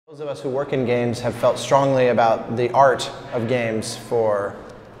Those of us who work in games have felt strongly about the art of games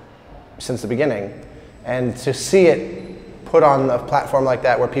since the beginning, and to see it put on a platform like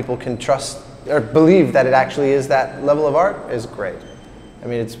that where people can trust or believe that it actually is that level of art is great. I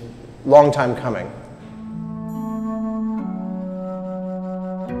mean, it's a long time coming.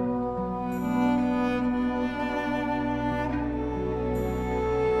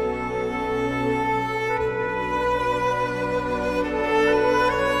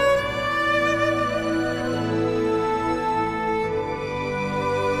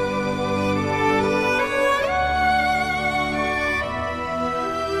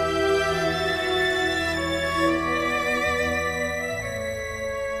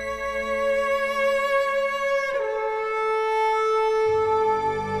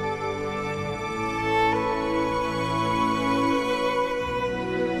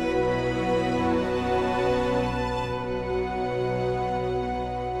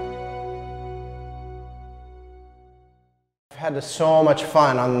 I've had so much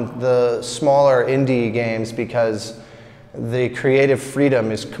fun on the smaller indie games because the creative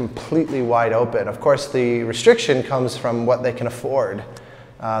freedom is completely wide open. Of course, the restriction comes from what they can afford.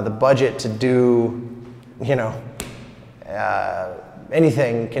 The budget to do,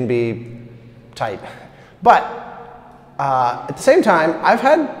 anything can be tight. But at the same time, I've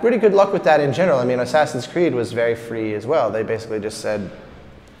had pretty good luck with that in general. I mean, Assassin's Creed was very free as well. They basically just said,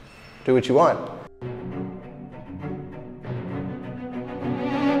 do what you want.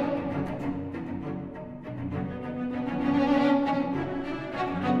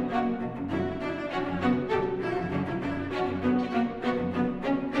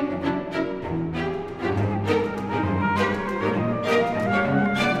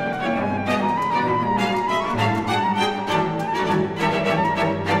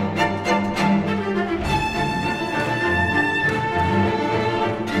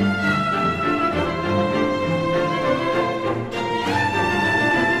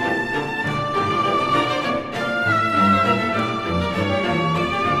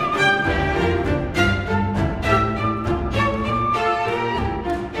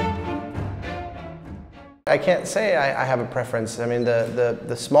 I can't say I have a preference. I mean,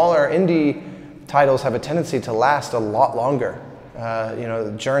 the smaller indie titles have a tendency to last a lot longer.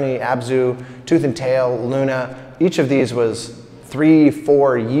 Journey, Abzu, Tooth and Tail, Luna, each of these was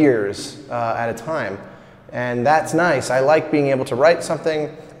 3-4 years at a time. And that's nice. I like being able to write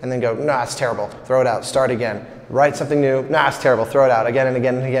something and then go, nah, it's terrible, throw it out, start again. Write something new, nah, it's terrible, throw it out, again and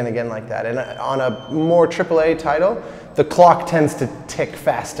again and again and again like that. And on a more AAA title, the clock tends to tick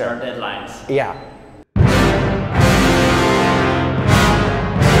faster. There are deadlines. Yeah.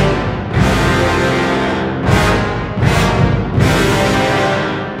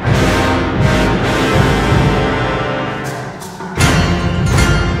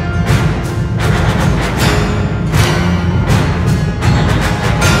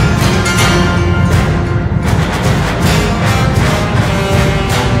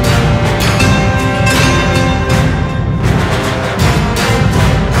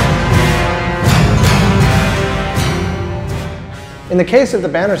 In the case of the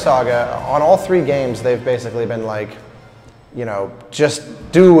Banner Saga, on all 3 games, they've basically been like,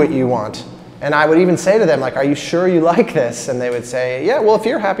 just do what you want. And I would even say to them, like, are you sure you like this? And they would say, yeah, well, if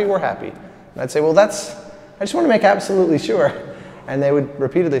you're happy, we're happy. And I'd say, well, I just want to make absolutely sure. And they would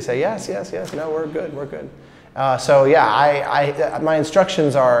repeatedly say, yes, yes, yes, no, we're good, we're good. So yeah, my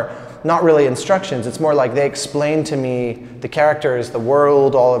instructions are not really instructions. It's more like they explain to me the characters, the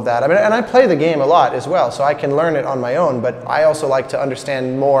world, all of that. I mean, and I play the game a lot as well, so I can learn it on my own, but I also like to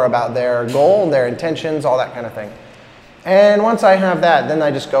understand more about their goal, their intentions, all that kind of thing. And once I have that, then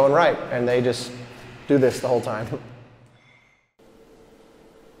I just go and write, and they just do this the whole time.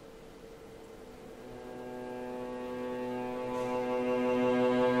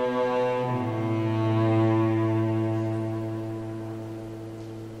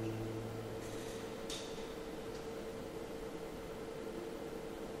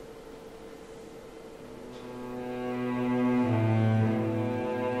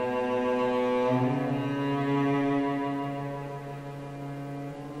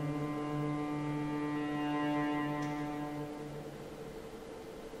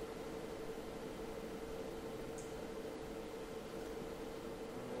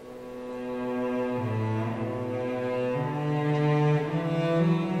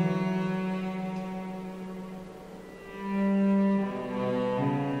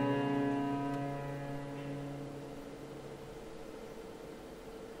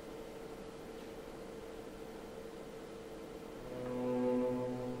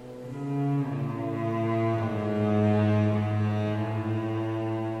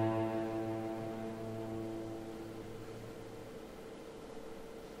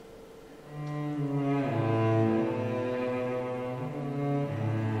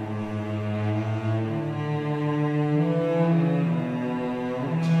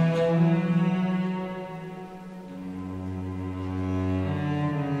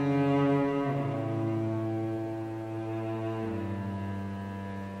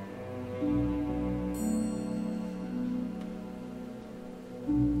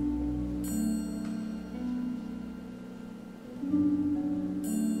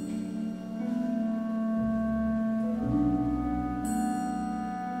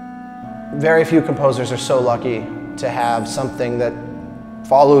 very few composers are so lucky to have something that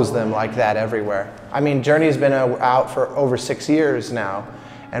follows them like that everywhere. I mean, Journey's been out for over 6 years now,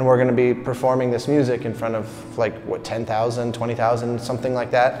 and we're going to be performing this music in front of like, what, 10,000, 20,000, something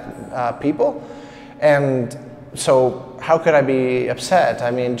like that, people. And so how could I be upset? I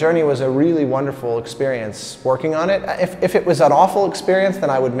mean, Journey was a really wonderful experience working on it. If it was an awful experience,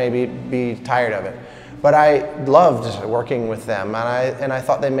 then I would maybe be tired of it. But I loved working with them, and I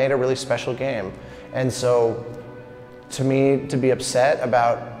thought they made a really special game. And so, to me, to be upset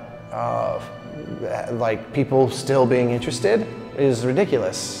about like people still being interested is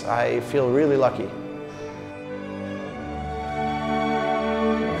ridiculous. I feel really lucky.